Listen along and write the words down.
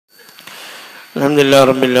Alhamdulillah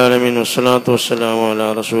Rabbil Alamin wassalatu wassalamu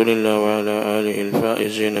ala rasulillah wa ala alihi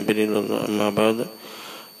al-faizin biridillah amma ba'd.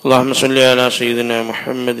 Allahumma salli ala sayyidina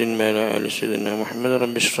Muhammadin wa ala ali sayyidina Muhammad.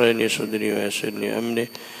 Rabbi shrah li sadri wa yassir li amri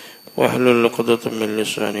wahlul 'uqdatam min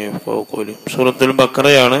lisani yafqahu qawli. സൂറത്തുൽ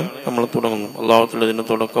ബഖറയാണ് നമ്മൾ തുടങ്ങുന്നത്. അല്ലാഹു തആല ഇതിന്റെ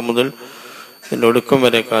തുടക്കം മുതൽ ഇതിന്റെ ഒടുക്കം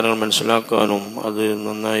വരെ കാര്യങ്ങൾ മനസ്സിലാക്കാനും അത്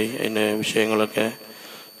നന്നായി അതിന്റെ വിഷയങ്ങളൊക്കെ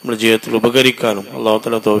നമ്മുടെ ജീവിതത്തിൽ ഉപകരിക്കാനും അല്ലാഹു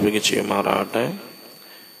തആല തൗഫീഖ് ചെയ്യുമാറാകട്ടെ.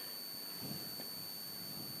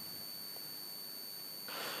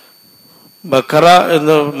 ബഖറ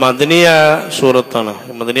എന്ന മദനിയ സൂറത്താണ്.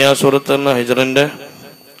 മദനിയ സൂറത്ത് എന്ന ഹിജ്റിന്റെ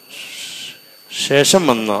ശേഷം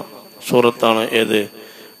വന്ന സൂറത്താണ്. ഏത്?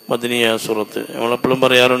 മദനിയ സൂറത്ത്. നമ്മളെപ്പോഴും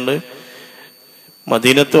പറയാറുണ്ട്,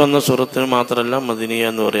 മദീനത്ത് വന്ന സൂറത്തിന് മാത്രമല്ല മദനിയ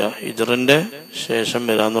എന്ന് പറയാ, ഹിജ്റിന്റെ ശേഷം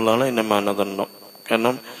വരാന്നുള്ളതാണ് ഇതിന്റെ മാനദണ്ഡം.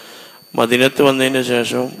 കാരണം മദീനത്ത് വന്നതിന്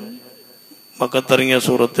ശേഷം മക്കത്തിറങ്ങിയ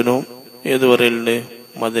സൂറത്തിനും ഏത് പറയലുണ്ട്?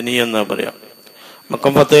 മദനിയ എന്നാ പറയാ.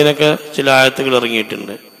 മക്കം ഫത്തഹിനൊക്കെ ചില ആയത്തുകൾ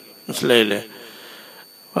ഇറങ്ങിയിട്ടുണ്ട്, മനസ്സിലായില്ലേ?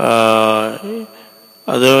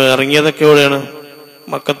 അത് ഇറങ്ങിയതൊക്കെ എവിടെയാണ്?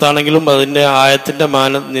 മക്കത്താണെങ്കിലും അതിന്റെ ആയത്തിന്റെ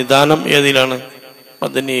നിദാനം ഏതിലാണ്?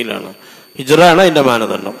 മദനിയിലാണ്. ഹിജ്റാണ് അതിന്റെ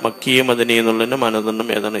മാനദണ്ഡം. മക്കി മദനി എന്നുള്ളതിന്റെ മാനദണ്ഡം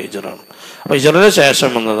ഏതാണ്? ഹിജ്റാണ്. അപ്പൊ ഹിജ്റിന് ശേഷം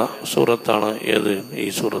വന്നതാ സൂറത്താണ് ഏത്? ഈ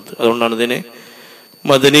സൂറത്ത്. അതുകൊണ്ടാണ് ഇതിന്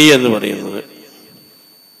മദനി എന്ന് പറയുന്നത്.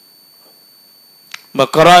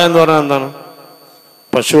 ബഖറ എന്ന് പറഞ്ഞാൽ എന്താണ്?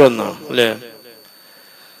 പശു എന്നാണ്, അല്ലേ?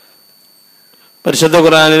 പരിശുദ്ധ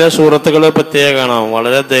ഖുർആനിലെ സൂറത്തുകൾ പ്രത്യേകം കാണാം.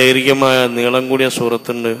 വളരെ ദൈർഘ്യമായ നീളം കൂടിയ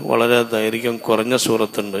സൂറത്തുണ്ട്, വളരെ ദൈർഘ്യം കുറഞ്ഞ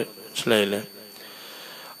സൂറത്തുണ്ട്, മനസ്സിലായില്ലേ?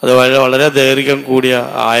 അതുപോലെ വളരെ ദൈർഘ്യം കൂടിയ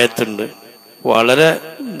ആയത്തുണ്ട്, വളരെ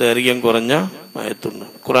ദൈർഘ്യം കുറഞ്ഞ ആയത്തുണ്ട്.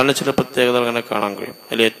 ഖുർആനിലെ ചില പ്രത്യേകതകൾ അങ്ങനെ കാണാൻ കഴിയും.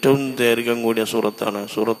 അതിൽ ഏറ്റവും ദൈർഘ്യം കൂടിയ സൂറത്താണ്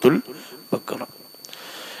സൂറത്തുൽ ബഖറ.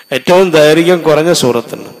 ഏറ്റവും ദൈർഘ്യം കുറഞ്ഞ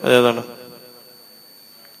സൂറത്തുണ്ട്, അതേതാണ്?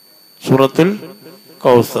 സൂറത്തുൽ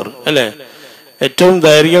കൗസർ, അല്ലേ? ഏറ്റവും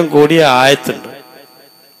ദൈർഘ്യം കൂടിയ ആയത്തുണ്ട്,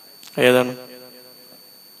 ഏതാണ്?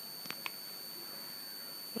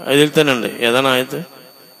 ഇതിൽ തന്നെ ഉണ്ട്. ഏതാണ് ആയത്ത്?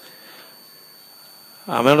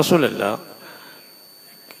 ആമീൻ റസൂലല്ല,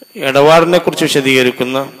 ഇടപാടിനെ കുറിച്ച്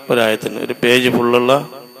വിശദീകരിക്കുന്ന ഒരായത്തുണ്ട്. ഒരു പേജ് ഫുള്ളുള്ള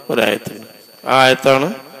ഒരായത്തുണ്ട്. ആ ആയത്താണ്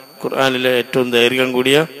ഖുർആനിലെ ഏറ്റവും ദൈർഘ്യം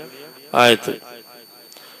കൂടിയ ആയത്ത്.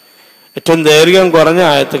 ഏറ്റവും ദൈർഘ്യം കുറഞ്ഞ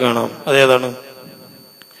ആയത്ത് കാണാം, അതേതാണ്?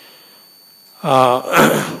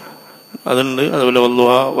 അതുണ്ട്. അതുപോലെ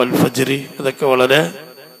വല്ലുഹ വൽ ഫജ്രി, ഇതൊക്കെ വളരെ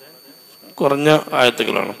കുറഞ്ഞ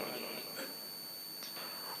ആയത്തുകളാണ്.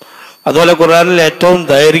 അതുപോലെ ഖുർആനിൽ ഏറ്റവും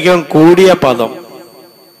ദൈർഘ്യം കൂടിയ പദം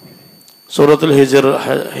സൂറത്തുൽ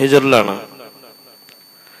ഹിജ്റിലാണ്.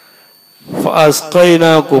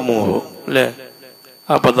 ഫഅസ്ഖൈനാകുമുഹു, അല്ലേ?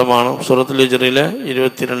 ആ പദമാണ് സൂറത്തുൽ ഹിജ്റിലെ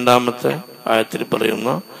 22-ാമത്തെ ആയത്തിൽ പറയുന്ന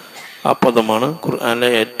ആ പദമാണ് ഖുർആനിലെ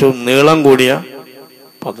ഏറ്റവും നീളം കൂടിയ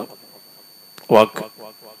പദം, വാക്ക്.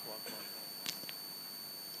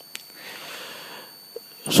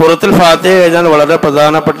 സൂറത്തുൽ ഫാത്തിഹ കഴിഞ്ഞാൽ വളരെ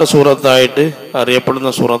പ്രധാനപ്പെട്ട സൂറത്തായിട്ട് അറിയപ്പെടുന്ന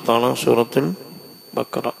സൂറത്താണ് സൂറത്തുൽ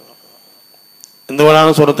ബഖറ.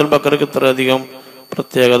 എന്തുകൊണ്ടാണ് സൂറത്തുൽ ബഖറയ്ക്ക് ഇത്രയധികം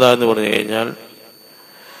പ്രത്യേകത എന്ന് പറഞ്ഞു കഴിഞ്ഞാൽ,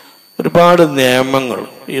 ഒരുപാട് നിയമങ്ങൾ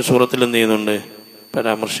ഈ സൂറത്തിൽ എന്ത് ചെയ്യുന്നുണ്ട്?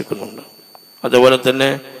 പരാമർശിക്കുന്നുണ്ട്. അതുപോലെ തന്നെ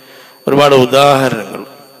ഒരുപാട് ഉദാഹരണങ്ങൾ,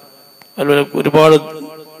 അതുപോലെ ഒരുപാട്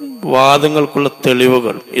വാദങ്ങൾക്കുള്ള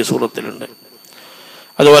തെളിവുകൾ ഈ സൂറത്തിലുണ്ട്.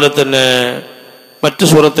 അതുപോലെ തന്നെ മറ്റു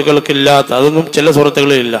സൂറത്തുകൾക്കില്ലാത്ത, അതൊന്നും ചില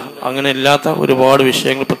സൂറത്തുകളിലില്ല, അങ്ങനെ ഇല്ലാത്ത ഒരുപാട്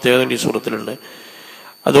വിഷയങ്ങൾ പ്രത്യേകതകൾ ഈ സൂറത്തിലുണ്ട്.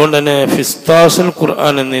 അതുകൊണ്ട് തന്നെ ഫിസ്താസുൽ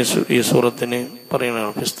ഖുർആൻ എന്ന് ഈ സൂറത്തിന്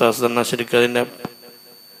പറയുന്നതാണ്. ഫിസ്താസ് എന്നാൽ ശരിക്കും അതിന്റെ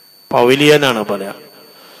പവലിയനാണ് പറയാ.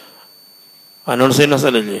 അനൗൺസ് ചെയ്യുന്ന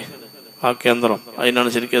സ്ഥലമില്ലേ, ആ കേന്ദ്രം, അതിനാണ്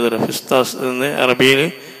ശരിക്കും അത് ഫിസ്താസ് എന്ന് അറബിയിൽ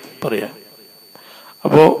പറയാ.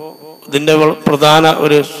 അപ്പോ ഇതിന്റെ പ്രധാന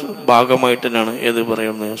ഒരു ഭാഗമായിട്ട് തന്നെയാണ് ഏത്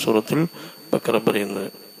പറയുന്നത്? സൂറത്തുൽ ബഖറ പറയുന്നത്.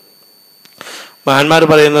 മഹാന്മാർ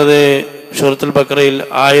പറയുന്നത് സൂറത്തുൽ ബഖറയിൽ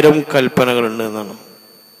 1000 കൽപ്പനകളുണ്ട് എന്നാണ്.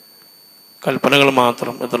 കൽപ്പനകൾ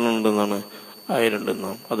മാത്രം എത്ര ഉണ്ടെന്നാണ്? 1000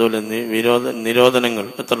 ഉണ്ടെന്നാണ്. അതുപോലെ നിരോധനങ്ങൾ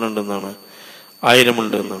എത്ര ഉണ്ടെന്നാണ്? 1000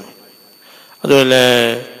 ഉണ്ട് എന്നാണ്. അതുപോലെ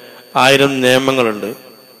 1000 നിയമങ്ങളുണ്ട്,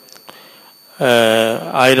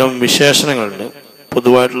 1000 വിശേഷണങ്ങളുണ്ട്,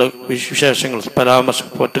 പൊതുവായിട്ടുള്ള വിശേഷങ്ങൾ, പരാമർശം,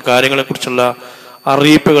 മറ്റു കാര്യങ്ങളെ കുറിച്ചുള്ള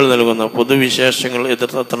അറിയിപ്പുകൾ നൽകുന്ന പൊതുവിശേഷങ്ങൾ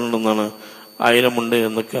എത്ര ഉണ്ടെന്നാണ്? 1000 ഉണ്ട്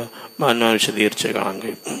എന്നൊക്കെ മഹാന്മാർ വിശദീകരിച്ച് കാണാൻ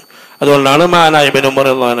കഴിയും. അതുകൊണ്ടാണ് മഹാനായ ഇബ്നു ഉമർ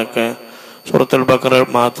റളിയല്ലാഹുവിനൊക്കെ സൂറത്തുൽ ബഖറ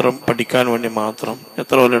മാത്രം പഠിക്കാൻ വേണ്ടി മാത്രം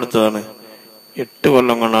എത്ര കൊല്ലം എടുത്തതാണ്? 8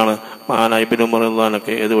 കൊല്ലം കൊണ്ടാണ് മഹാനായ ഇബ്നു ഉമർ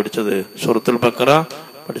റളിയല്ലാഹുവിനൊക്കെ ഏത് പഠിച്ചത്? സൂറത്തുൽ ബഖറ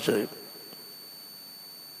പഠിച്ചത്.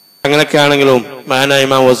 അങ്ങനെയൊക്കെ ആണെങ്കിലും മഹാനായ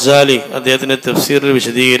ഇമാം ഗസാലി അദ്ദേഹത്തിന്റെ തഫ്സീറിൽ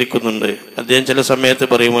വിശദീകരിക്കുന്നുണ്ട്. അദ്ദേഹം ചില സമയത്ത്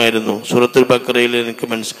പറയുമായിരുന്നു, സൂറത്തുൽ ബഖറയിൽ എനിക്ക്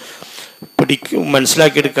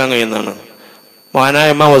മനസ്സിലാക്കിയെടുക്കാൻ കഴിയുന്നതാണ്. മഹാനായ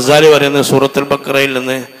ഇമാം ഗസാലി പറയുന്നത്, സൂറത്തുൽ ബഖറയിൽ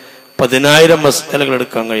നിന്ന് 10,000 മസ്അലകൾ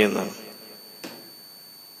എടുക്കാൻ കഴിയുന്നതാണ്.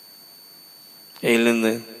 ഇതിൽ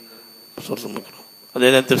നിന്ന് സൂറത്തുൽ ബഖറ.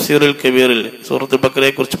 അദ്ദേഹം തഫ്സീറുൽ കബീറിൽ സൂറത്തുൽ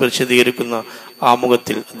ബഖറയെ കുറിച്ച് പരിശദീകരിക്കുന്ന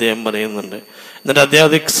ആമുഖത്തിൽ അദ്ദേഹം പറയുന്നുണ്ട്. എന്നിട്ട് അദ്ദേഹം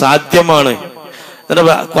അത് സാധ്യമാണ്. എന്നിട്ട്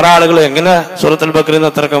കുറെ ആളുകൾ എങ്ങനെ സൂറത്തുൽ ബഖറയിൽ നിന്ന്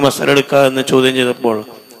അത്രയൊക്കെ മസ്അല എടുക്കുക എന്ന് ചോദ്യം ചെയ്തപ്പോൾ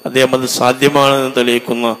അദ്ദേഹം അത് സാധ്യമാണെന്ന്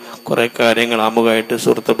തെളിയിക്കുന്ന കുറെ കാര്യങ്ങൾ ആമുഖമായിട്ട്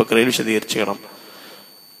സൂറത്തുൽ ബഖറയിൽ വിശദീകരിക്കണം.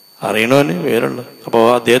 അറിയണവന് വേറുണ്ട്. അപ്പോൾ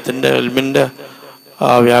അദ്ദേഹത്തിന്റെ ഇൽമിന്റെ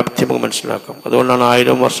വ്യാപ്തി നമുക്ക് മനസ്സിലാക്കാം. അതുകൊണ്ടാണ്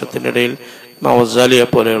 1000 വർഷത്തിനിടയിൽ ഇമാം ഗസാലിയെ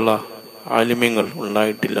പോലെയുള്ള ആലിമ്യങ്ങൾ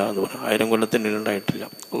ഉണ്ടായിട്ടില്ല എന്ന് പറഞ്ഞു. 1000 കൊല്ലത്തിനിടയിൽ ഉണ്ടായിട്ടില്ല.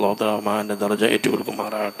 അല്ലാഹു തആല മഹാന്റെ ദർജ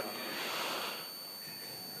ഏറ്റുകൊടുക്കുമാറാകട്ടെ.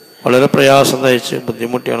 വളരെ പ്രയാസം നയിച്ച്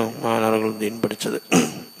ബുദ്ധിമുട്ടിയാണ് മഹാനാളുകൾ ദീൻ പഠിച്ചത്.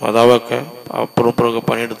 മാതാവൊക്കെ അപ്പുറപ്പുറമൊക്കെ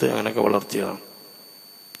പണിയെടുത്ത് അങ്ങനെയൊക്കെ വളർത്തിയതാണ്.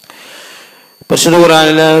 പരിശുദ്ധ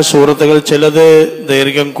ഖുർആനിലെ സൂറത്തുകൾ ചിലത്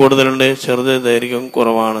ദൈർഘ്യം കൂടുതലുണ്ട്, ചെറുത് ദൈർഘ്യം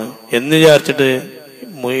കുറവാണ് എന്ന് വിചാരിച്ചിട്ട്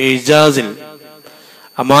ഇജാസിൽ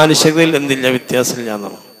അമാനുഷികതയിൽ എന്തില്ല, വ്യത്യാസമില്ല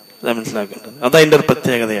എന്നാണ് അത് മനസ്സിലാക്കേണ്ടത്. അതതിൻ്റെ ഒരു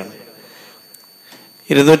പ്രത്യേകതയാണ്.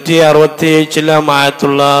 267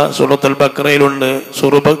 ആയത്തുള്ള സൂറത്തുൽ ബഖറയിലുണ്ട്.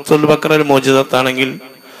 സൂറത്തുൽ ബഖറയിൽ മോചിതത്താണെങ്കിൽ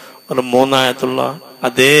ഒരു 3 ആയത്തുള്ള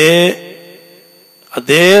അതേ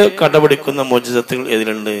കടപിടിക്കുന്ന മോചിതത്തുകൾ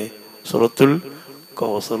ഇതിലുണ്ട്, സൂറത്തുൽ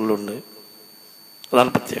കൗസറിലുണ്ട്.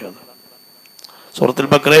 അതാണ് പ്രത്യേകത. സൂറത്തുൽ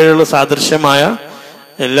ബഖറയിലുള്ള സാദൃശ്യമായ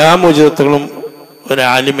എല്ലാ മോചിതത്തുകളും ഒരു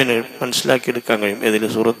ആലിമിന് മനസ്സിലാക്കിയെടുക്കാൻ കഴിയും. ഇതിൽ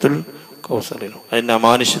സൂറത്തുൽ കൗസറിലും അതിൻ്റെ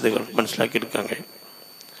അമാനുഷികതകൾ മനസ്സിലാക്കിയെടുക്കാൻ കഴിയും.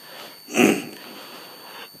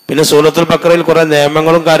 പിന്നെ സൂറത്തുൽ ബഖറയിൽ കുറെ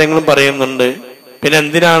നിയമങ്ങളും കാര്യങ്ങളും പറയുന്നുണ്ട്. പിന്നെ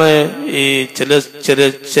എന്തിനാണ് ഈ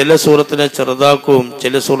ചില സൂറത്തിനെ ചെറുതാക്കുകയും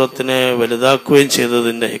ചില സൂറത്തിനെ വലുതാക്കുകയും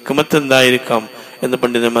ചെയ്തതിന്റെ ഹിക്മത്ത് എന്തായിരിക്കാം എന്ന്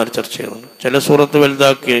പണ്ഡിതന്മാർ ചർച്ച ചെയ്യുന്നുണ്ട്. ചില സൂറത്ത്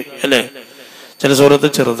വലുതാക്കി അല്ലെ, ചില സൂറത്ത്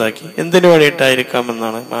ചെറുതാക്കി, എന്തിനു വേണ്ടിയിട്ടായിരിക്കാം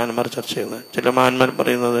എന്നാണ് മഹാന്മാർ ചർച്ച ചെയ്യുന്നത്. ചില മഹാന്മാർ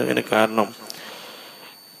പറയുന്നത് ഇതിന് കാരണം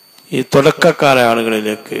ഈ തുടക്കക്കാര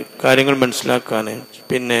ആളുകളിലേക്ക് കാര്യങ്ങൾ മനസ്സിലാക്കാൻ,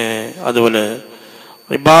 പിന്നെ അതുപോലെ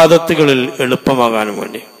ഇബാദത്തുകളിൽ എളുപ്പമാകാനും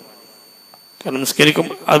വേണ്ടി. കാരണം നിസ്കരിക്കും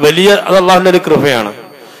അത് അള്ളാഹുവിന്റെ ഒരു കൃപയാണ്.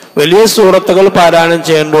 വലിയ സൂറത്തുകൾ പാരായണം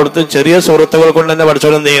ചെയ്യേണ്ടടുത്ത് ചെറിയ സൂറത്തുകൾ കൊണ്ട് തന്നെ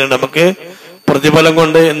പഠിച്ചോളം എന്ത് ചെയ്യുന്നുണ്ട്, നമുക്ക് പ്രതിഫലം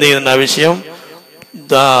കൊണ്ട് എന്ത് ചെയ്യുന്നുണ്ട്, ആ വിഷയം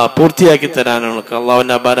പൂർത്തിയാക്കി തരാനുള്ള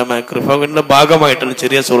അള്ളാഹുവിന്റെ അപാരമായ കൃപയുടെ ഭാഗമായിട്ടാണ്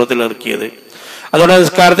ചെറിയ സൂറത്തിൽ ഇറക്കിയത്. അതുകൊണ്ട്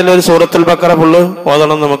നിസ്കാരത്തിൽ ഒരു സൂറത്തുൽ ബഖറ ഫുള്ള്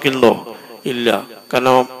ഓതണം നമുക്കുണ്ടോ? ഇല്ല.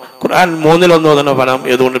 കാരണം ഖുർആൻ 3-1 ഓതണ ഫലം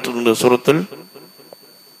ഏതുകൊണ്ടിട്ടുണ്ട്, സൂറത്തുൽ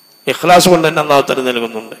ഇഖ്ലാസ് കൊണ്ട് തന്നെ അള്ളാഹു തആല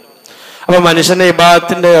നൽകുന്നുണ്ട്. അപ്പൊ മനുഷ്യന്റെ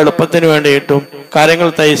ഇബാദത്തിന്റെ എളുപ്പത്തിന് വേണ്ടിയിട്ടും കാര്യങ്ങൾ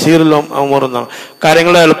തൈസീറിലും അമൂറുന്നതാണ്,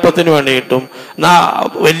 കാര്യങ്ങളുടെ എളുപ്പത്തിന് വേണ്ടിയിട്ടും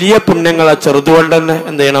വലിയ പുണ്യങ്ങളെ ചെറുതുകൊണ്ട് തന്നെ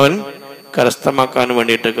എന്ത് ചെയ്യണവൻ കരസ്ഥമാക്കാൻ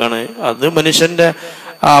വേണ്ടിയിട്ടൊക്കെയാണ്. അത് മനുഷ്യന്റെ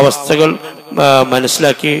ആ അവസ്ഥകൾ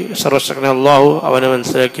മനസ്സിലാക്കി സർവശക്തൻ അള്ളാഹു അവനെ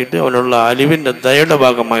മനസ്സിലാക്കിയിട്ട് അവനുള്ള അലിവിന്റെ ദയയുടെ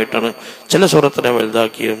ഭാഗമായിട്ടാണ് ചില സൂറത്തിനെ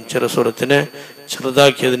വലുതാക്കിയും ചില സൂറത്തിനെ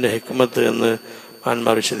ചെറുതാക്കിയതിന്റെ ഹിക്മത്ത് എന്ന്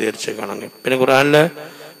മഹാന്മാർ വിശദീകരിച്ച് കാണാൻ. പിന്നെ ഖുർആനിലെ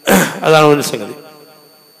അതാണ് ഒരു സംഗതി.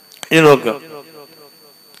 ഇനി നോക്കുക,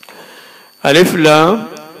 അലിഫ് ലാം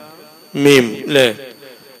മീം അല്ലേ.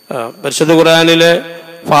 പരിശുദ്ധ ഖുർആനിലെ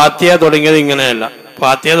ഫാത്തിഹ തുടങ്ങിയത് ഇങ്ങനെയല്ല.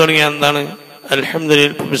 ഫാത്തിഹ തുടങ്ങിയ എന്താണ്,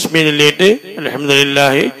 അൽഹംദുലില്ലാഹി ബിസ്മില്ലാഹി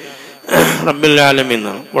അൽഹംദുലില്ലാഹി റബ്ബിൽ ആലമീൻ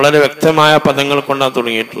എന്നാണ്. വളരെ വ്യക്തമായ പദങ്ങൾ കൊണ്ടാണ്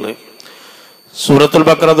തുടങ്ങിയിട്ടുള്ളത്. സൂറത്തുൽ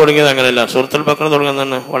ബഖറ തുടങ്ങിയത് അങ്ങനെയല്ല. സൂറത്തുൽ ബഖറ തുടങ്ങുന്നത്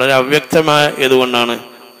തന്നെ വളരെ അവ്യക്തമായ ഏതുകൊണ്ടാണ്,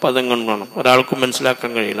 പദങ്ങൾ കൊണ്ടാണ്, ഒരാൾക്കും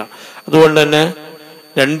മനസ്സിലാക്കാൻ കഴിയില്ല. അതുകൊണ്ട് തന്നെ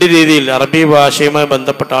 2 രീതിയിൽ അറബി ഭാഷയുമായി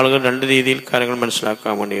ബന്ധപ്പെട്ട ആളുകൾ 2 രീതിയിൽ കാര്യങ്ങൾ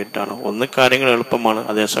മനസ്സിലാക്കാൻ വേണ്ടിയിട്ടാണ്. ഒന്ന്, കാര്യങ്ങൾ എളുപ്പമാണ്,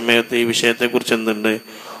 അതേസമയത്ത് ഈ വിഷയത്തെക്കുറിച്ച് എന്തുണ്ട്,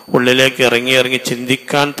 ഉള്ളിലേക്ക് ഇറങ്ങി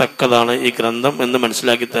ചിന്തിക്കാൻ തക്കതാണ് ഈ ഗ്രന്ഥം എന്ന്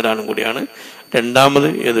മനസ്സിലാക്കി തരാനും കൂടിയാണ്. രണ്ടാമത്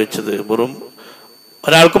ഇത് വെച്ചത് വെറും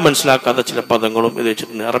ഒരാൾക്കും മനസ്സിലാക്കാത്ത ചില പദങ്ങളും ഇത്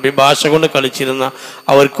വെച്ചിട്ടുണ്ട്. അറബി ഭാഷ കൊണ്ട് കളിച്ചിരുന്ന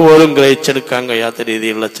അവർക്ക് പോലും ഗ്രഹിച്ചെടുക്കാൻ കഴിയാത്ത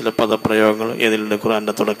രീതിയിലുള്ള ചില പദപ്രയോഗങ്ങൾ ഏതിലുണ്ട്,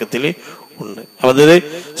 ഖുർആന്റെ തുടക്കത്തിൽ ഉണ്ട്. അത്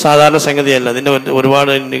സാധാരണ സംഗതിയല്ല, അതിൻ്റെ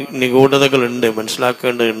ഒരുപാട് നിഗൂഢതകളുണ്ട്,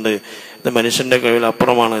 മനസ്സിലാക്കേണ്ടതുണ്ട്. ഇത് മനുഷ്യന്റെ കഴിവിൽ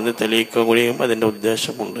അപ്പുറമാണ് എന്ന് തെളിയിക്കാൻ കൂടിയും അതിൻ്റെ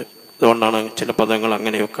ഉദ്ദേശമുണ്ട്. അതുകൊണ്ടാണ് ചില പദങ്ങൾ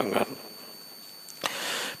അങ്ങനെ വെക്കാൻ കാരണം.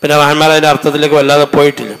 പിന്നെ മഹാന്മാർ അതിൻ്റെ അർത്ഥത്തിലേക്ക് വല്ലാതെ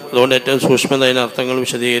പോയിട്ടില്ല. അതുകൊണ്ട് ഏറ്റവും സൂക്ഷ്മത അതിൻ്റെ അർത്ഥങ്ങൾ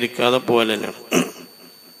വിശദീകരിക്കാതെ പോലെ തന്നെയാണ്.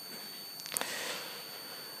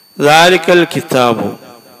 ദാലിക്കൽ കിതാബു,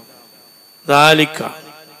 ദാലിക്ക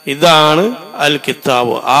ഇതാണ്, അൽ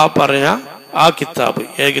കിതാബ് ആ പറഞ്ഞ ആ കിതാബ്.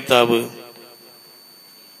 ഏത് കിതാബ്?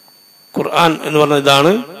 ഖുർആൻ എന്ന് പറഞ്ഞ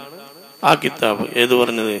ഇതാണ് ആ കിതാബ്. ഏത്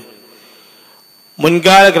പറഞ്ഞത്?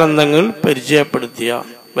 മുൻകാല ഗ്രന്ഥങ്ങൾ പരിചയപ്പെടുത്തിയ,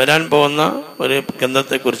 വരാൻ പോകുന്ന ഒരു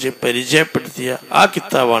ഗ്രന്ഥത്തെക്കുറിച്ച് പരിചയപ്പെടുത്തിയ ആ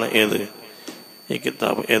കിതാബാണ് ഏത്? ഈ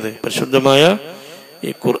കിതാബ്. ഏത്? പരിശുദ്ധമായ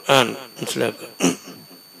ഈ ഖുർആൻ. മനസ്സിലാക്കുക.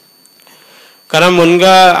 കാരണം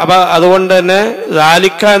അപ്പൊ അതുകൊണ്ട് തന്നെ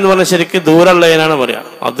ദാലിക്ക എന്ന് പറഞ്ഞ ശരിക്ക് ദൂരമുള്ളതിനാണ് പറയാ,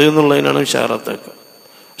 അത് എന്നുള്ളതിനാണ് ഇശാറത്തേക്ക്.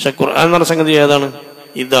 പക്ഷെ ഖുർആൻ എന്ന് പറഞ്ഞ സംഗതി ഏതാണ്?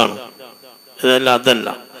 ഇതാണ്, ഇതല്ല, അതല്ല.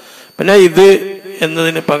 പിന്നെ ഇത്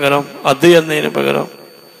എന്നതിന് പകരം അത് എന്നതിന് പകരം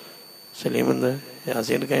സലീം എന്ത്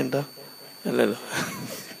യാസീൻ കഴിഞ്ഞ അല്ലല്ലോ,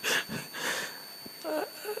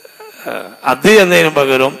 അത് എന്നതിന്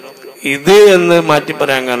പകരം ഇത് എന്ന് മാറ്റി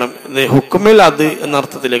പറയാൻ കാരണം ഇത് ഹുക്കുമിൽ അത് എന്ന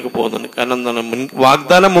അർത്ഥത്തിലേക്ക് പോകുന്നുണ്ട്. കാരണം എന്താണ്,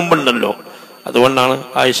 വാഗ്ദാനം മുമ്പുണ്ടല്ലോ, അതുകൊണ്ടാണ്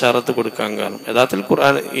ആ ഇഷാറത്ത് കൊടുക്കാൻ കാരണം. യഥാർത്ഥത്തിൽ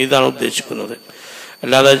ഖുർആൻ ഇതാണ് ഉദ്ദേശിക്കുന്നത്.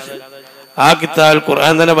 അല്ലാതെ ആ കിതാബിൽ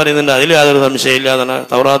ഖുർആൻ തന്നെ പറയുന്നുണ്ട് അതിൽ യാതൊരു സംശയമില്ല എന്നാണ്,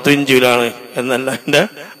 തൗറാത്തും ഇഞ്ചീലാണ് എന്നല്ല അതിന്റെ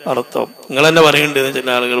അർത്ഥം. നിങ്ങൾ തന്നെ പറയുന്നുണ്ട്, ചില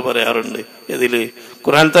ആളുകൾ പറയാറുണ്ട് ഇതില്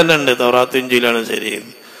ഖുർആൻ തന്നെ ഉണ്ട് തൗറാത്തും ഇഞ്ചീലാണ് ശരി,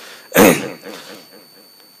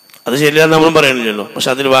 അത് ശരിയാന്ന് നമ്മൾ പറയണില്ലല്ലോ. പക്ഷെ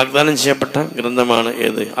അതിൽ വാഗ്ദാനം ചെയ്യപ്പെട്ട ഗ്രന്ഥമാണ്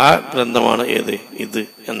ഏത്, ആ ഗ്രന്ഥമാണ് ഏത്, ഇത്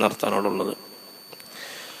എന്നർത്ഥമാണ് അവിടെ ഉള്ളത്.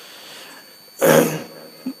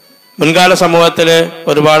 മുൻകാല സമൂഹത്തിലെ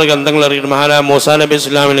ഒരുപാട് ഗ്രന്ഥങ്ങൾ അറിയിട്ടുണ്ട്. മഹാനായ മൂസാ നബി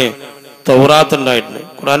ഇസ്ലാമിന് തൗറാത്ത് ഉണ്ടായിട്ടുണ്ട്.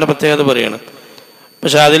 ഖുർആന്റെ പ്രത്യേകത പറയാണ്.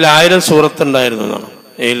 പക്ഷെ അതിൽ 1000 സൂറത്ത് ഉണ്ടായിരുന്നു എന്നാണ്.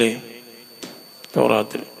 ഏല്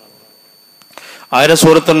തൗറാത്തിൽ 1000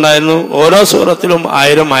 സൂറത്ത് ഉണ്ടായിരുന്നു. ഓരോ സൂറത്തിലും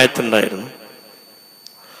 1000 ആയത്തുണ്ടായിരുന്നു.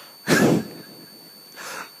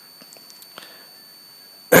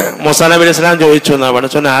 മൂസാ നബി ഇസ്ലാം ചോദിച്ചു എന്നാ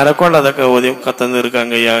പഠിച്ചോ, ആരെക്കൊണ്ട് അതൊക്കെ ഓതി കത്ത് തീർക്കാൻ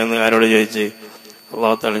കഴിയാന്ന് ആരോട് ചോദിച്ച്?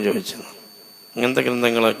 അല്ലാഹു തആല ചോദിച്ചു. ഇങ്ങനത്തെ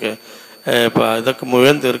ഗ്രന്ഥങ്ങളൊക്കെ ഇതൊക്കെ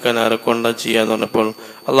മുഴുവൻ തീർക്കാൻ ആരെക്കൊണ്ടാ ചെയ്യാന്ന് പറഞ്ഞപ്പോൾ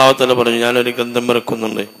അല്ലാഹു തആല പറഞ്ഞു, ഞാനൊരു ഗ്രന്ഥം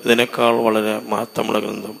ഇറക്കുന്നുണ്ട് ഇതിനേക്കാൾ വളരെ മഹത്തമുള്ള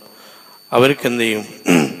ഗ്രന്ഥം. അവർക്ക് എന്ത് ചെയ്യും,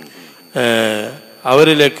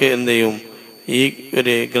 അവരിലേക്ക് എന്ത് ചെയ്യും, ഈ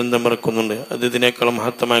ഒരു ഗ്രന്ഥം ഇറക്കുന്നുണ്ട്, അത് ഇതിനേക്കാൾ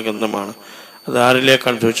മഹത്തമായ ഗ്രന്ഥമാണ്. അത്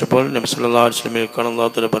ആരിലേക്കാണ് ചോദിച്ചപ്പോൾ നബി സല്ലല്ലാഹു അലൈഹി വസല്ലമയ്ക്കാണ്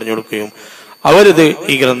അല്ലാഹു തആല പറഞ്ഞു കൊടുക്കുകയും അവരിത്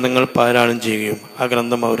ഈ ഗ്രന്ഥങ്ങൾ പാരായണം ചെയ്യുകയും ആ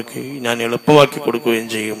ഗ്രന്ഥം അവർക്ക് ഞാൻ എളുപ്പമാക്കി കൊടുക്കുകയും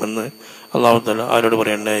ചെയ്യുമെന്ന് അല്ലാഹു തആല ആരോട്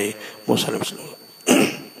പറയണ്ടായി? മൂസാ നബി സ്വല്ലല്ലാഹു അലൈഹി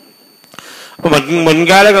വസല്ലം. അപ്പൊ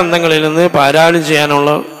മുൻകാല ഗ്രന്ഥങ്ങളിൽ നിന്ന് പാരായണം ചെയ്യാനുള്ള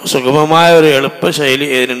സുഗമമായ ഒരു എളുപ്പ ശൈലി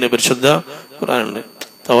ഏതിനുണ്ട്? പരിശുദ്ധ ഖുർആനുണ്ട്.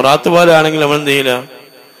 തൗറാത്ത് പോലെ ആണെങ്കിൽ നമ്മൾ എന്ത് ചെയ്യില്ല,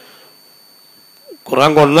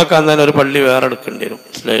 ഖുർആൻ കൊണ്ടുവെക്കാൻ തന്നെ ഒരു പള്ളി വേറെ എടുക്കേണ്ടി വരും.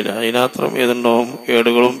 മനസ്സിലായില്ല? അതിനകത്രം ഏതുണ്ടാവും,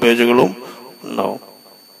 ഏടുകളും പേജുകളും ഉണ്ടാവും.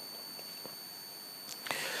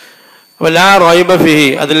 അപ്പൊ ലാ റൈബ ഫീഹി,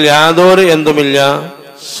 അതിൽ യാതൊരു എന്തുമില്ല,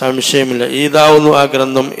 സംശയമില്ല. ഇതാവുന്നു ആ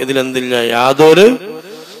ഗ്രന്ഥം, ഇതിലെന്തില്ല, യാതൊരു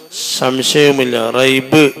സംശയവുമില്ല.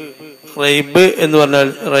 റൈബ്, റൈബ് എന്ന് പറഞ്ഞാൽ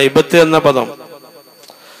റൈബത്ത് എന്ന പദം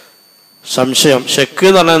സംശയം, ഷക്ക്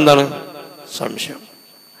എന്ന് പറഞ്ഞാൽ എന്താണ്? സംശയം.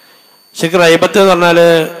 ശരിക്കും റൈബത്ത് എന്ന് പറഞ്ഞാല്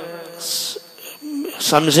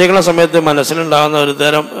സംശയിക്കുന്ന സമയത്ത് മനസ്സിലുണ്ടാകുന്ന ഒരു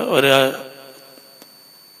തരം ഒരു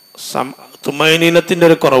തുമൈനീനത്തിന്റെ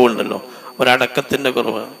ഒരു കുറവുണ്ടല്ലോ, ഒരടക്കത്തിന്റെ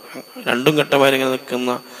കുറവ്, രണ്ടും ഘട്ടമായി ഇങ്ങനെ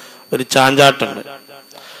നിൽക്കുന്ന ഒരു ചാഞ്ചാട്ടുണ്ട്.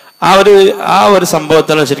 ആ ഒരു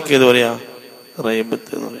സംഭവത്താണ് ശരിക്കും ഇത് പറയാ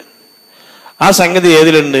റൈബത്ത് എന്ന് പറയാം. ആ സംഗതി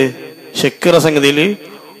ഏതിലുണ്ട്? ഷെക്കുറ സംഗതിയിൽ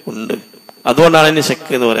ഉണ്ട്. അതുകൊണ്ടാണ് ഇതിന്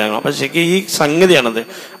ഷെക്ക് എന്ന് പറയാൻ. അപ്പൊ ഷെക്ക് ഈ സംഗതിയാണത്,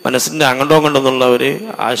 മനസ്സിന്റെ അങ്ങോട്ടോ കൊണ്ടെന്നുള്ള ഒരു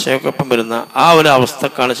ആശയക്കൊപ്പം വരുന്ന ആ ഒരു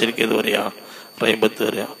അവസ്ഥക്കാണ് ശരിക്കും ഇത് പറയാ റൈബത്ത്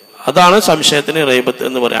പറയാ. അതാണ് സംശയത്തിന് റൈബത്ത്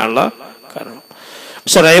എന്ന് പറയാനുള്ള കാരണം.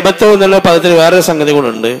 പക്ഷെ റൈബത്ത് എന്നുള്ള പദത്തിൽ വേറെ സംഗതി കൂടെ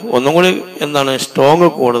ഉണ്ട്. ഒന്നും കൂടി എന്താണ്, സ്ട്രോങ്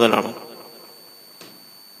കൂടുതലാണ്.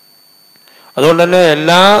 അതുകൊണ്ട് തന്നെ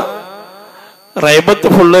എല്ലാ റൈബത്ത്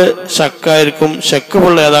ഫുള്ള് ഷക്കായിരിക്കും, ഷക്ക്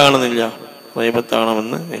ഫുള്ള് ഏതാകണമെന്നില്ല, റൈബത്ത്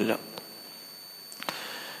ആകണമെന്ന് ഇല്ല.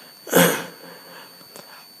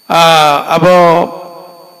 അപ്പോ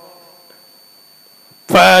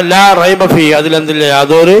ലാ റൈബ ഫീ, അതിലെന്തില്ല,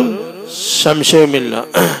 യാതൊരു സംശയവുമില്ല.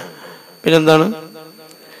 പിന്നെന്താണ്?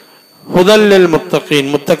 ഹുദൽ ലിൽ മുത്തഖീൻ,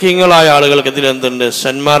 മുത്തഖീങ്ങളായ ആളുകൾക്ക് ഇതിലെന്തുണ്ട്,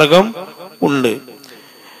 സന്മാർഗം ഉണ്ട്.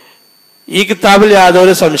 ഈ കിതാബിൽ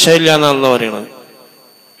യാതൊരു സംശയമില്ല എന്നാണല്ലോ പറയണത്.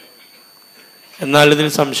 എന്നാൽ ഇതിൽ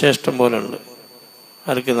സംശയം ഇഷ്ടം പോലെ ഉണ്ട്.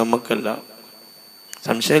 ആർക്ക്? നമുക്കല്ല.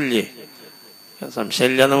 സംശയമില്ലേ?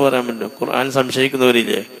 സംശയമില്ല എന്ന് പറയാൻ പറ്റും. ഖുർആൻ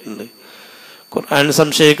സംശയിക്കുന്നവരില്ലേ? ഉണ്ട്. ഖുർആൻ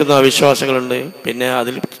സംശയിക്കുന്ന അവിശ്വാസികളുണ്ട്. പിന്നെ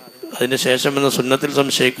അതിന് ശേഷം എന്ന സുന്നത്തിൽ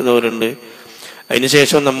സംശയിക്കുന്നവരുണ്ട്.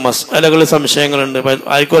 അതിനുശേഷം മസ്അലകളിൽ സംശയങ്ങളുണ്ട്.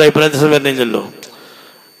 ആർക്കും ഒരു അഭിപ്രായത്തിൽ വരുന്നില്ലല്ലോ.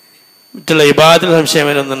 മറ്റുള്ള ഇബാദത്തിൽ സംശയം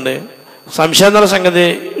വരുന്നുണ്ട്. സംശയം എന്ന് പറഞ്ഞ സംഗതി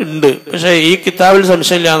ഉണ്ട്. പക്ഷെ ഈ കിതാബിൽ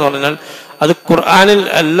സംശയമില്ല എന്ന് പറഞ്ഞാൽ അത് ഖുർആനിൽ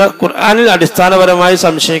അല്ല. ഖുർആനിൽ അടിസ്ഥാനപരമായി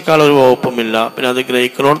സംശയിക്കാനുള്ള ഒരു വകുപ്പുമില്ല. പിന്നെ അത്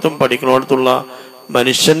ഗ്രഹിക്കുന്നിടത്തും പഠിക്കുന്നിടത്തുള്ള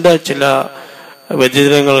മനുഷ്യന്റെ ചില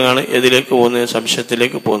വ്യതിരങ്ങളാണ് ഇതിലേക്ക് പോകുന്നത്,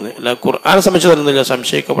 സംശയത്തിലേക്ക് പോകുന്നത്. അല്ല ഖുർആനെ സംബന്ധിച്ച് തരുന്നില്ല,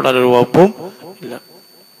 സംശയിക്കപ്പെടാൻ ഒരു വകുപ്പും ഇല്ല.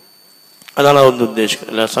 അതാണ് അതൊന്നും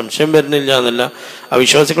ഉദ്ദേശിക്കുന്നത്. അല്ല സംശയം വരുന്നില്ല എന്നല്ല,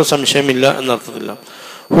 അവിശ്വാസികൾ സംശയമില്ല എന്നർത്ഥത്തില്ല.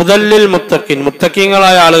 ഹുദൽ ലിൽ മുത്തഖീൻ,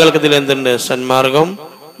 മുത്തഖീങ്ങളായ ആളുകൾക്ക് ഇതിൽ എന്തുണ്ട്, സന്മാർഗം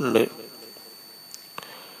ഉണ്ട്.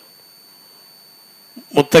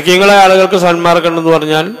 മുത്തഖീങ്ങളായ ആളുകൾക്ക് സന്മാർഗം ഉണ്ടെന്ന്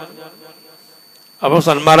പറഞ്ഞാൽ അപ്പൊ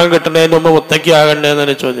സന്മാർഗം കിട്ടുന്നതിന് മുമ്പ് മുത്തഖി ആകണ്ടേ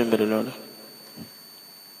എന്നൊരു ചോദ്യം വരില്ല. അവിടെ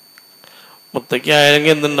മുത്തഖി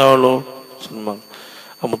ആയെങ്കിൽ എന്തുണ്ടാവുള്ളൂ, സന്മാർഗം.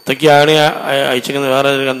 ആ മുത്തഖി ആകണേ അയച്ചിരിക്കുന്ന വേറെ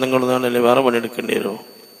ഗ്രന്ഥങ്ങളൊന്നാണ്, അല്ലെ വേറെ പണിയെടുക്കേണ്ടി വരുമോ?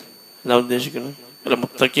 എന്താ ഉദ്ദേശിക്കുന്നത്? അല്ല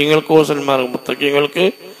മുത്തഖീങ്ങൾക്കോ സന്മാർഗം, മുത്തഖീങ്ങൾക്ക്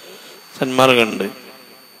സന്മാർഗമുണ്ട്.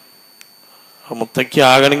 മുത്തക്കി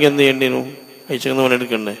ആകണമെങ്കിൽ എന്ത് ചെയ്യേണ്ടിനു? അയച്ചെന്ന്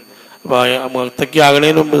പണിയെടുക്കണ്ടേ? അപ്പൊ മുത്തക്കി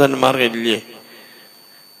ആകണതിന് മുമ്പ് സന്മാർഗം ഇല്ലേ?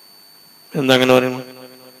 എന്താ അങ്ങനെ പറയുന്നു?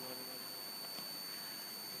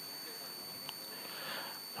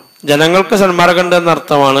 ജനങ്ങൾക്ക് സന്മാർഗം ഉണ്ട് എന്ന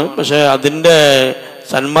അർത്ഥമാണ്. പക്ഷെ അതിന്റെ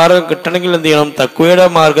സന്മാർഗം കിട്ടണമെങ്കിൽ എന്ത് ചെയ്യണം? തഖ്വയുടെ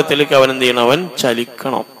മാർഗത്തിലേക്ക് അവൻ എന്ത് ചെയ്യണം? അവൻ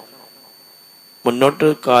ചലിക്കണം, മുന്നോട്ട്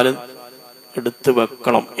കാല് എടുത്ത്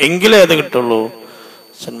വെക്കണം. എങ്കിലേ അത് കിട്ടുള്ളൂ,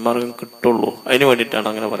 സന്മാർഗം കിട്ടുള്ളൂ. അതിന് വേണ്ടിയിട്ടാണ്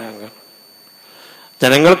അങ്ങനെ പറയാൻ കാരണം.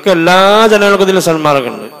 ജനങ്ങൾക്ക് എല്ലാ ജനങ്ങൾക്കും ഇതിൽ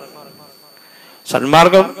സന്മാർഗമുണ്ട്.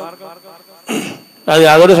 സന്മാർഗം അത്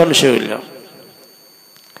യാതൊരു സംശയവുമില്ല.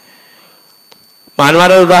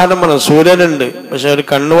 മാന്മാരുടെ ഉദാഹരണം പറഞ്ഞു. സൂര്യനുണ്ട്, പക്ഷെ ഒരു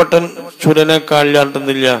കണ്ണുവട്ടൻ സൂര്യനെ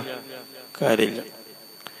കാണില്ലാണ്ടെന്നില്ല, കാര്യമില്ല.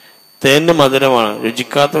 തേന് മധുരമാണ്,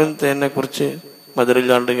 രുചിക്കാത്തവൻ തേനെ കുറിച്ച്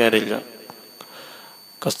മധുരമില്ലാണ്ട് കാര്യമില്ല.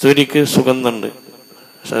 കസ്തൂരിക്ക് സുഗന്ധമുണ്ട്,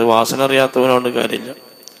 പക്ഷെ അത് വാസന അറിയാത്തവനോണ്ട് കാര്യമില്ല.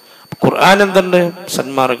 ഖുർആൻ എന്തുണ്ട്?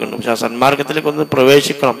 സന്മാർഗമുണ്ട്. പക്ഷെ ആ സന്മാർഗത്തിലേക്ക് ഒന്ന്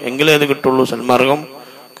പ്രവേശിക്കണം, എങ്കിലേ അത് കിട്ടുള്ളൂ, സന്മാർഗം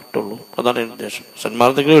കിട്ടുള്ളൂ. അതാണ് ഉദ്ദേശം.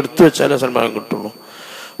 സന്മാർഗത്തിൽ എടുത്തു വെച്ചാലേ സന്മാർഗം കിട്ടുള്ളൂ.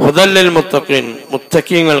 ഹുദല്ലിൽ മുത്തഖീൻ,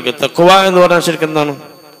 മുത്തഖീങ്ങൾക്ക്. തഖ്വ എന്ന് പറഞ്ഞാൽ ശരിക്കും എന്താണ്?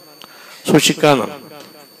 സൂക്ഷിക്കാന്നാണ്.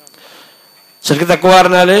 ശരിക്കും തഖ്വ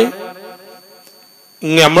പറഞ്ഞാല്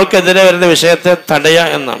നമ്മൾക്കെതിരെ വരുന്ന വിഷയത്തെ തടയ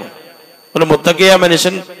എന്നാണ്. ഒരു മുത്തഖിയ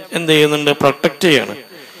മനുഷ്യൻ എന്ത് ചെയ്യുന്നുണ്ട്? പ്രൊട്ടക്ട് ചെയ്യാണ്.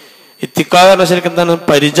 ഇത്തിക്കാ പറഞ്ഞ ശരിക്കും എന്താണ്?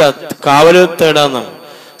 പരിച, കാവല് തേടാന്നാണ്.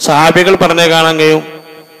 സഹാബികൾ പറഞ്ഞേ കാണാൻ കഴിയും.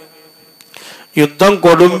 യുദ്ധം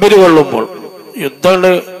കൊടുമ്പിരി കൊള്ളുമ്പോൾ, യുദ്ധം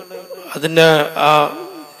അതിന്റെ ആ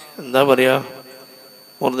എന്താ പറയാ,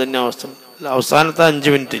 മൂർധന്യ അവസ്ഥ, അവസാനത്തെ 5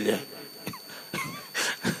 മിനിറ്റ് ഇല്ല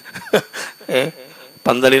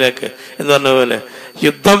പന്തലിലേക്ക് എന്ന് പറഞ്ഞ പോലെ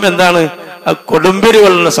യുദ്ധം എന്താണ്? ആ കൊടുമ്പിരി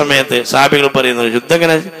കൊള്ളുന്ന സമയത്ത് സഹാബികൾ പറയുന്നത്, യുദ്ധം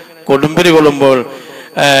ഇങ്ങനെ കൊടുമ്പിരി കൊള്ളുമ്പോൾ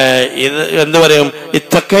ഇത് എന്ത് പറയും?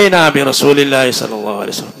 ഇത്തഖൈനാബി റസൂലില്ലാഹി സ്വല്ലല്ലാഹു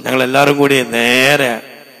അലൈഹി വസല്ലം, ഞങ്ങൾ എല്ലാവരും കൂടി നേരെ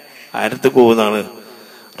ആരത്ത് പോകുന്നതാണ്,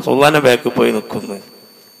 റസൂലുള്ളാഹിന്റെ ബാക്കിൽ പോയി നിൽക്കുന്നു.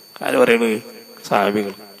 ആര് പറയുന്നത്?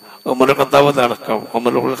 സഹാബികൾ. ഉമറുൽ ഖത്താബ് അടക്കം,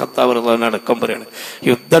 ഉമറുൽ ഖത്താബ് റളിയല്ലാഹു അടക്കം പറയാണ്,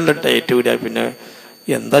 യുദ്ധം ടൈറ്റ് കൂടിയാൽ പിന്നെ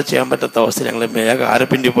എന്താ ചെയ്യാൻ പറ്റാത്ത അവസ്ഥ, ഞങ്ങൾ വേഗം ആരെ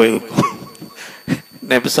പിന്നിൽ പോയി നിൽക്കും,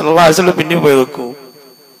 നബി സല്ലല്ലാഹു അലൈഹി വസല്ലം പിന്നിൽ പോയി നിൽക്കും.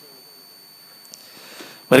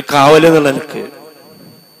 ഒരു കാവല് എന്നുള്ള നിലക്ക്,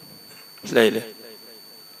 മനസ്സിലായില്ലേ?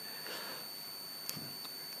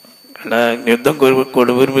 അല്ല, യുദ്ധം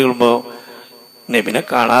കൊടുമ്പോ നബിനെ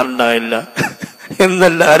കാണാറുണ്ടാവില്ല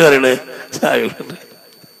എന്നെല്ലാരും അറിയണേ സാഹിബുണ്ട്.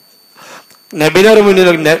 നബിനെ മുന്നിൽ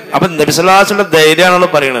അപ്പൊ നബി സല്ലല്ലാഹു അലൈഹി വസല്ലം ധൈര്യമാണല്ലോ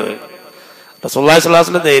പറയണത്. റസൂലുള്ളാഹി സ്വല്ലല്ലാഹു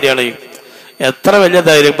അലൈഹി വസല്ലം ധൈര്യമാണ്. എത്ര വലിയ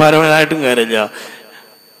ധൈര്യപരമായിട്ടും കാര്യമില്ല.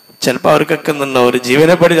 ചിലപ്പോൾ അവർക്കൊക്കെ എന്തുണ്ടാവും, ഒരു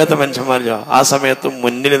ജീവനെ പഠിക്കാത്ത മനുഷ്യന്മാരില്ല, ആ സമയത്ത്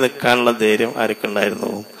മുന്നിൽ നിൽക്കാനുള്ള ധൈര്യം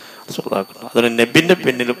ആർക്കുണ്ടായിരുന്നു? റസൂലുള്ളാഹിക്ക്. അതൊരു നബിന്റെ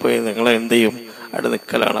പിന്നിൽ പോയി നിങ്ങളെ എന്ത് ചെയ്യും? അവിടെ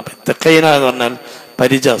നിൽക്കലാണ്. അപ്പൊ ഇത്തഖൈന എന്ന് പറഞ്ഞാൽ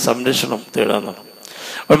പരിച, സംരക്ഷണം തേടാന്നാണ്.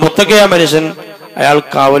 അപ്പോൾ മുത്തഖിയ മനുഷ്യൻ അയാൾ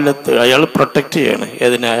കാവലത്ത്, അയാൾ പ്രൊട്ടക്ട് ചെയ്യാണ്.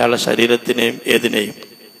 ഏതിനെ? അയാളുടെ ശരീരത്തിനെയും ഏതിനെയും.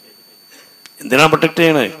 എന്തിനാണ് പ്രൊട്ടക്ട്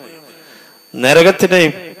ചെയ്യണേ?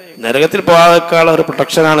 നരകത്തിനെയും. നരകത്തിൽ പോകാനുള്ള ഒരു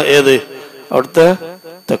പ്രൊട്ടക്ഷനാണ് ഏത്? അവിടുത്തെ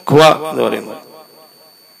തഖ്വ എന്ന് പറയുന്നത്.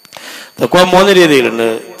 തഖ്വ 3 രീതിയിലുണ്ട്.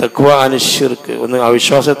 തഖ്വ അനിശ്ചിർക്ക്, ഒന്ന്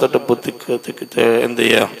അവിശ്വാസത്തൊട്ട് ബുദ്ധിക്ക് എന്ത്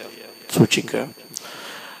ചെയ്യുക? സൂക്ഷിക്കുക.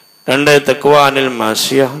 2 തഖ്വ അനിൽ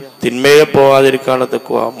മാസിയ, തിന്മയെ പോകാതിരിക്കാനുള്ള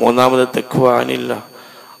തഖ്വ. 3 തഖ്വ അനില്ല,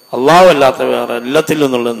 അള്ളാഹു അല്ലാത്ത വേറെ എല്ലാത്തിൽ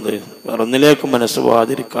നിന്നുള്ള എന്ത്, വേറെ ഒന്നിലേക്കും മനസ്സ്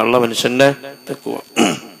പോകാതിരിക്കാനുള്ള മനുഷ്യന്റെ തഖ്വ.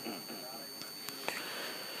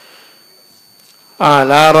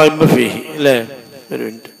 ലാ റൈബ ഫീഹി, അല്ലേ? ഒരു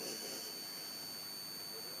മിനിറ്റ്.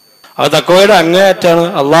 അത് തഖ്വയുടെ അങ്ങേയറ്റാണ്.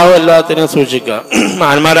 അള്ളാഹു എല്ലാത്തിനെയും സൂക്ഷിക്കുക.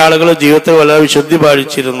 മഹാന്മാരാളുകൾ ജീവിതത്തിൽ വളരെ വിശുദ്ധി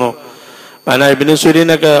പാലിച്ചിരുന്നു. ഇബ്നു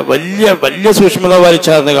സുരീനൊക്കെ വലിയ വലിയ സൂക്ഷ്മത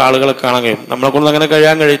പാലിച്ചായിരുന്ന ആളുകളെ കാണാൻ കഴിയും. നമ്മളെ കൊണ്ട് അങ്ങനെ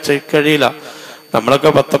കഴിയില്ല. നമ്മളൊക്കെ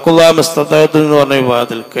ഫത്തഖുല്ലാഹ മസ്തതഅതു എന്ന് പറഞ്ഞ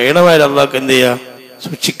വിഭാഗത്തിൽ കഴിയണമായാലും അള്ളാഹ്ക്ക് എന്ത് ചെയ്യുക?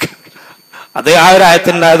 സൂക്ഷിക്കുക. അതേ ആ ഒരു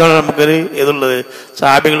ആയത്തുണ്ടായതുകൊണ്ട് നമുക്കൊരു ഇതുള്ളത്.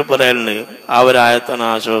 സഹാബികൾ പറയാനുണ്ട്, ആ ഒരു ആയത്താണ്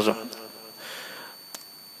ആശ്വാസം.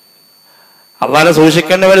 അള്ളാഹനെ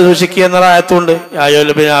സൂക്ഷിക്കേണ്ടവരെ സൂക്ഷിക്കുക എന്നുള്ള ആയത്തുണ്ട്.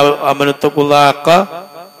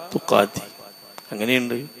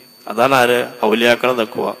 അങ്ങനെയുണ്ട്. അതാണ് ആര്? ഔലിയാക്കളെ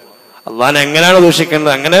തഖ്വ. അള്ളാഹനെ എങ്ങനെയാണ്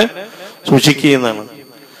സൂക്ഷിക്കേണ്ടത് അങ്ങനെ സൂക്ഷിക്കുന്നതാണ്.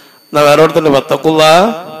 എന്നാ വേറെ തന്നെ ഫത്തഖുല്ലാഹ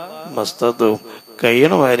മസ്തതഅതു,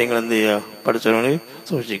 കഴിയണ കാര്യങ്ങൾ എന്ത് ചെയ്യുക? പഠിച്ചവന്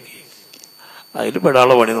സൂക്ഷിക്കുക. അതിൽ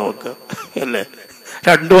പെടാനുള്ള പണി നോക്കുക, അല്ലേ?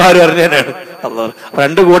 2 ആരും അറിഞ്ഞാലാണ് അള്ളാഹ്.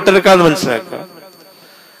 2 കൂട്ടർക്കാന്ന് മനസ്സിലാക്കുക.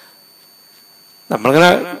 നമ്മളിങ്ങനെ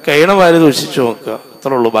കഴിയണ വാരി സൂക്ഷിച്ചു നോക്കുക,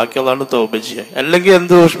 അത്രേ ഉള്ളൂ. ബാക്കി അതാണ് തൗബ ചെയ്യുക. അല്ലെങ്കിൽ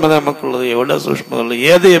എന്ത് സൂക്ഷ്മത നമുക്കുള്ളത്, എവിടെ സൂക്ഷ്മത ഉള്ളത്,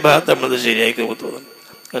 ഏത് വിഭാഗത്ത് നമ്മളത് ശരിയായി തോന്നുന്നു,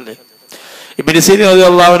 അല്ലേ? ഇബ്നു സീരീൻ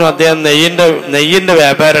റളിയല്ലാഹു അൻഹു അദ്ദേഹം നെയ്യിന്റെ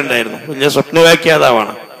വ്യാപാരം ഉണ്ടായിരുന്നു. വലിയ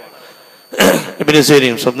സ്വപ്നവ്യാഖ്യാതാവാണ് ഇബ്നു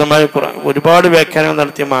സീരീൻ. സ്വന്തമായ ഒരുപാട് വ്യാഖ്യാനങ്ങൾ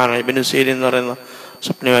നടത്തിയ മഹാനാണ് ഇബ്നു സീരീൻ എന്ന് പറയുന്ന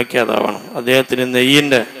സ്വപ്നവ്യാഖ്യാതാവാണ്. അദ്ദേഹത്തിന്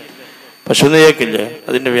നെയ്യിന്റെ പശു നെയ്യൊക്കില്ലേ,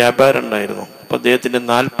 അതിൻ്റെ വ്യാപാരം ഉണ്ടായിരുന്നു. അപ്പം അദ്ദേഹത്തിൻ്റെ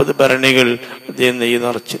 40 ഭരണികൾ അദ്ദേഹം നെയ്യ്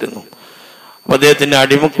നിറച്ചിരുന്നു. അപ്പം അദ്ദേഹത്തിൻ്റെ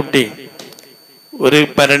അടിമക്കുട്ടി ഒരു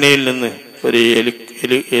ഭരണിയിൽ നിന്ന്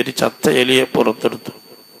ഒരു ചത്ത എലിയെ പുറത്തെടുത്തു.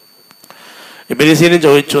 ഇബ്നു സീരീൻ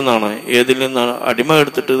ചോദിച്ചു എന്നാണ്, ഏതിൽ നിന്നാണ് അടിമ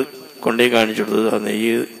എടുത്തിട്ട് കൊണ്ടുപോയി കാണിച്ചു കൊടുത്തത്? ആ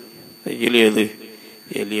നെയ്യിൽ ഏത്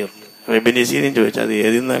എലിയ? ഇബ്നു സീരീൻ ചോദിച്ചു അത്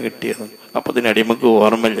ഏതിൽ നിന്നാണ് കിട്ടിയത്? അപ്പം അതിന് അടിമക്ക്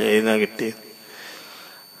ഓർമ്മയില്ല ഏതിൽ നിന്നാണ് കിട്ടിയത്.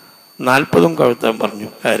 40 കഴുത്താൻ പറഞ്ഞു.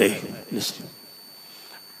 ആരെ?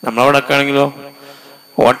 നമ്മളവിടെയൊക്കെ ആണെങ്കിലോ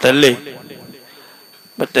ഹോട്ടലില്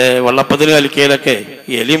മറ്റേ വെള്ളപ്പത്തിന് കലിക്കയിലൊക്കെ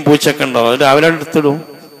എലിയും പൂച്ചൊക്കെ ഉണ്ടാവും, അത് രാവിലെ എടുത്തിടും.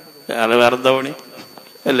 വേറെ എന്താ പണി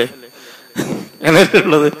അല്ലേ അങ്ങനെയല്ലേ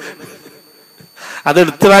ഉള്ളത്? അത്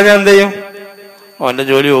എടുത്തിടാൻ ഞാൻ എന്ത് ചെയ്യും? അവന്റെ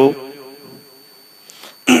ജോലി പോവും.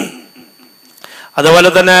 അതുപോലെ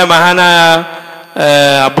തന്നെ മഹാനായ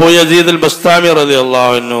അബൂ യസീദ് അൽ ബസ്താമി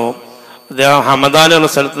റളിയല്ലാഹു അൻഹു, അദ്ദേഹം ഹമദാൻ എന്ന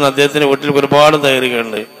സ്ഥലത്ത് നിന്ന് അദ്ദേഹത്തിന്റെ വീട്ടിൽ ഒരുപാട്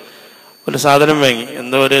തയ്യാറികളുണ്ട്. ഒരു സാധനം വാങ്ങി,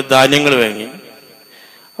 എന്തോ ഒരു ധാന്യങ്ങൾ വാങ്ങി.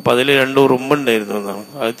 അപ്പൊ അതിൽ 2 ഉറുമ്പുണ്ടായിരുന്നു എന്നാണ്.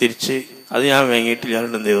 അത് ഞാൻ വാങ്ങിയിട്ടില്ല,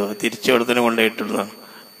 എന്ത് ചെയ്തു? തിരിച്ച് അവിടെ തന്നെ കൊണ്ടുപോയിട്ടിരുന്നതാണ്.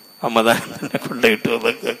 ഹമദാൻ തന്നെ കൊണ്ടുപോയിട്ട്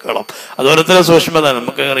കേൾക്കണം. അതുപോലെ സൂക്ഷ്മത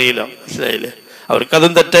നമുക്ക് അറിയില്ല, മനസ്സിലായില്ലേ?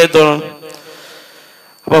 അവർക്കതും തെറ്റായി തോന്നും.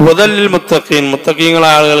 അപ്പൊ ഹുദല്ലിൽ മുത്തഖീൻ,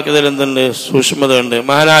 മുത്തഖീങ്ങളായ ആളുകൾക്ക് ഇതിൽ എന്തുണ്ട്? സൂക്ഷ്മത ഉണ്ട്.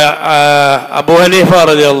 മഹാനായ അബൂ ഹനീഫ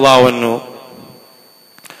റളിയല്ലാഹു അൻഹു,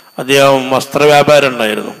 അദ്ദേഹം വസ്ത്ര വ്യാപാരം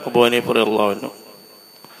ഉണ്ടായിരുന്നു. അബൂ ഹനീഫ റളിയല്ലാഹു അൻഹു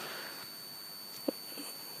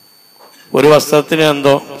ഒരു വസ്ത്രത്തിന്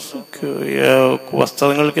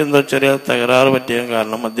വസ്ത്രങ്ങൾക്ക് എന്തോ ചെറിയ തകരാറ് പറ്റിയ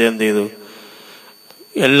കാരണം അദ്ദേഹം എന്ത് ചെയ്തു?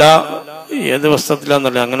 ഏത്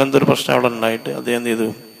വസ്ത്രത്തിലാന്നല്ല, അങ്ങനെ എന്തൊരു പ്രശ്നം അവിടെ ഉണ്ടായിട്ട് അദ്ദേഹം എന്ത് ചെയ്തു?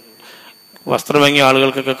 വസ്ത്രം വാങ്ങിയ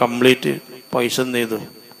ആളുകൾക്കൊക്കെ കംപ്ലീറ്റ് പൈസ എന്ത് ചെയ്തു?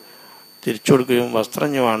 തിരിച്ചു കൊടുക്കുകയും വസ്ത്രം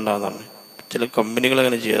ഞാൻ വേണ്ടാന്നാണ്. ചില കമ്പനികൾ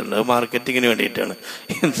അങ്ങനെ ചെയ്യാറുണ്ട്. അത് മാർക്കറ്റിങ്ങിന് വേണ്ടിയിട്ടാണ്,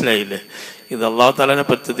 മനസ്സിലായില്ലേ? ഇത് അല്ലാഹു തആലയുടെ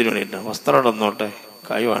പദ്ധതിന് വേണ്ടിയിട്ടാണ്. വസ്ത്രം ഇടന്നോട്ടെ,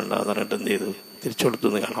 കായ് വേണ്ടാന്ന് പറഞ്ഞിട്ട് എന്ത് ചെയ്തു? തിരിച്ചു കൊടുത്തു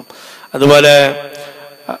എന്ന് കാണാം. അതുപോലെ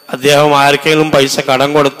അദ്ദേഹം ആർക്കെങ്കിലും പൈസ കടം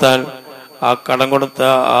കൊടുത്താൽ ആ കടം കൊടുത്ത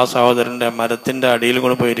ആ സഹോദരന്റെ മരത്തിന്റെ അടിയിൽ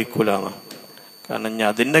കൊണ്ട് പോയി ഇരിക്കൂലാണ്. കാരണം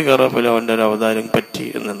അതിന്റെ കയറപ്പിൽ അവന്റെ ഒരു അവതാരം പറ്റി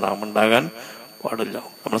എന്ന് നാം ഉണ്ടാകാൻ പാടില്ല.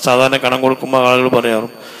 നമ്മൾ സാധാരണ കടം കൊടുക്കുമ്പോൾ ആളുകൾ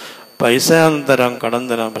പറയാറും പൈസ തരാം, കടം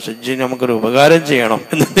തരാം, പക്ഷെ നമുക്കൊരു ഉപകാരം ചെയ്യണം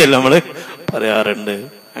എന്നതെല്ലാം നമ്മൾ പറയാറുണ്ട്.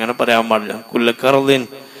 അങ്ങനെ പറയാൻ പാടില്ല. കുല്ലക്കറുദ്ദീൻ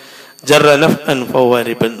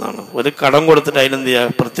എന്നാണ്. ഒരു കടം കൊടുത്തിട്ട് അതിനെന്ത്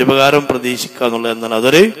ചെയ്യുക? പ്രത്യുപകാരം പ്രതീക്ഷിക്കുക എന്നുള്ളത് എന്താണ്?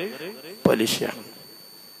 അതൊരു പലിശയാണ്.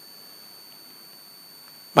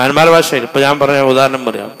 മലയാള ഭാഷയിൽ ഇപ്പൊ ഞാൻ പറഞ്ഞ ഉദാഹരണം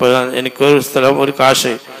പറയാം. ഇപ്പൊ എനിക്കൊരു സ്ഥലം, ഒരു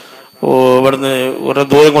കാശ് ഇവിടുന്ന് കുറെ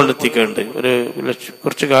ദൂരം കൊണ്ടെത്തിക്കേണ്ട,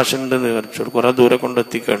 കുറച്ച് കാശുണ്ടെന്ന് വിചാരിച്ചു, കുറെ ദൂരം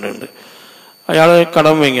കൊണ്ടെത്തിക്കേണ്ടതുണ്ട്. അയാൾ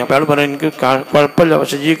കടം വാങ്ങി. അപ്പൊ അയാൾ പറയാം എനിക്ക് കുഴപ്പമില്ല,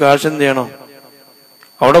 പക്ഷെ ഈ കാശ് എന്ത് ചെയ്യണം?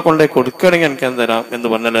 അവിടെ കൊണ്ടുപോയി കൊടുക്കുകയാണെങ്കിൽ എനിക്ക് തരാം എന്ന്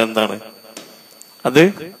പറഞ്ഞാൽ എന്താണ്? അത്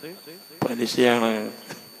പലിശയാണ്.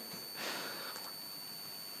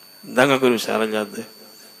 എന്താ നിങ്ങൾക്കൊരു വിശാലമില്ലാത്തത്?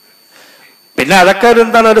 പിന്നെ അതൊക്കെ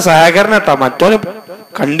എന്താണ്? ഒരു സഹകരണം കേട്ടോ. മറ്റോന്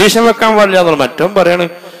കണ്ടീഷൻ വെക്കാൻ പാടില്ല എന്നുള്ളത്. മറ്റോൻ പറയാണ്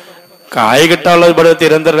കായ് കിട്ടാനുള്ള ഇവിടെ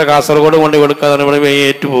തിരുവനന്തപുരം കാസർഗോഡ് കൊണ്ട് കൊടുക്കാതെ ഇവിടെ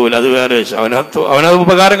ഏറ്റുപോകില്ല, അത് വേറെ വിഷയം. അവനത്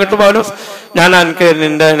ഉപകാരം കിട്ടുമ്പോൾ ഞാൻ എനിക്ക്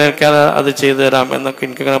അത് ചെയ്തു തരാം എന്നൊക്കെ,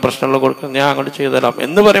 എനിക്കങ്ങനെ പ്രശ്നമുള്ള കൊടുക്കാം, ഞാൻ അങ്ങോട്ട് ചെയ്തു തരാം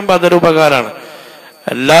എന്ന് പറയുമ്പോൾ അതൊരു ഉപകാരമാണ്.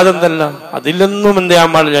 അല്ലാതെ എന്തല്ല, അതിലൊന്നും എന്ത് ചെയ്യാൻ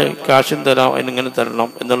പാടില്ല. കാശും തരാം, അതിനിങ്ങനെ തരണം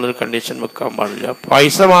എന്നുള്ളൊരു കണ്ടീഷൻ വെക്കാൻ പാടില്ല.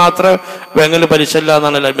 പൈസ മാത്രം ബാങ്കിൽ പലിശ ഇല്ല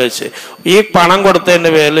എന്നാണ് എല്ലാം വെച്ചത്. ഈ പണം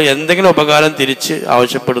കൊടുത്തതിന്റെ പേരിൽ എന്തെങ്കിലും ഉപകാരം തിരിച്ച്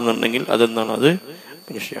ആവശ്യപ്പെടുന്നുണ്ടെങ്കിൽ അതെന്താണ്? അത്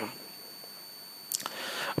വിഷയമാണ്.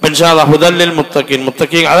 ഹുദല്ലിൽ മുത്തഖീൻ,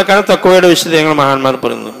 മുത്തഖീൻ അതൊക്കെയാണ് തഖ്വയുടെ വിശദീകരണങ്ങൾ മഹാന്മാർ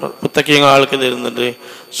പറയുന്നത്. മുത്തഖീൻ ആൾക്ക് തരുന്നുണ്ട്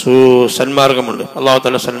സന്മാർഗമുണ്ട്. അല്ലാഹു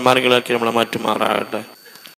തആല സന്മാർഗികളാക്കി നമ്മളെ മാറ്റുമാറാകട്ടെ.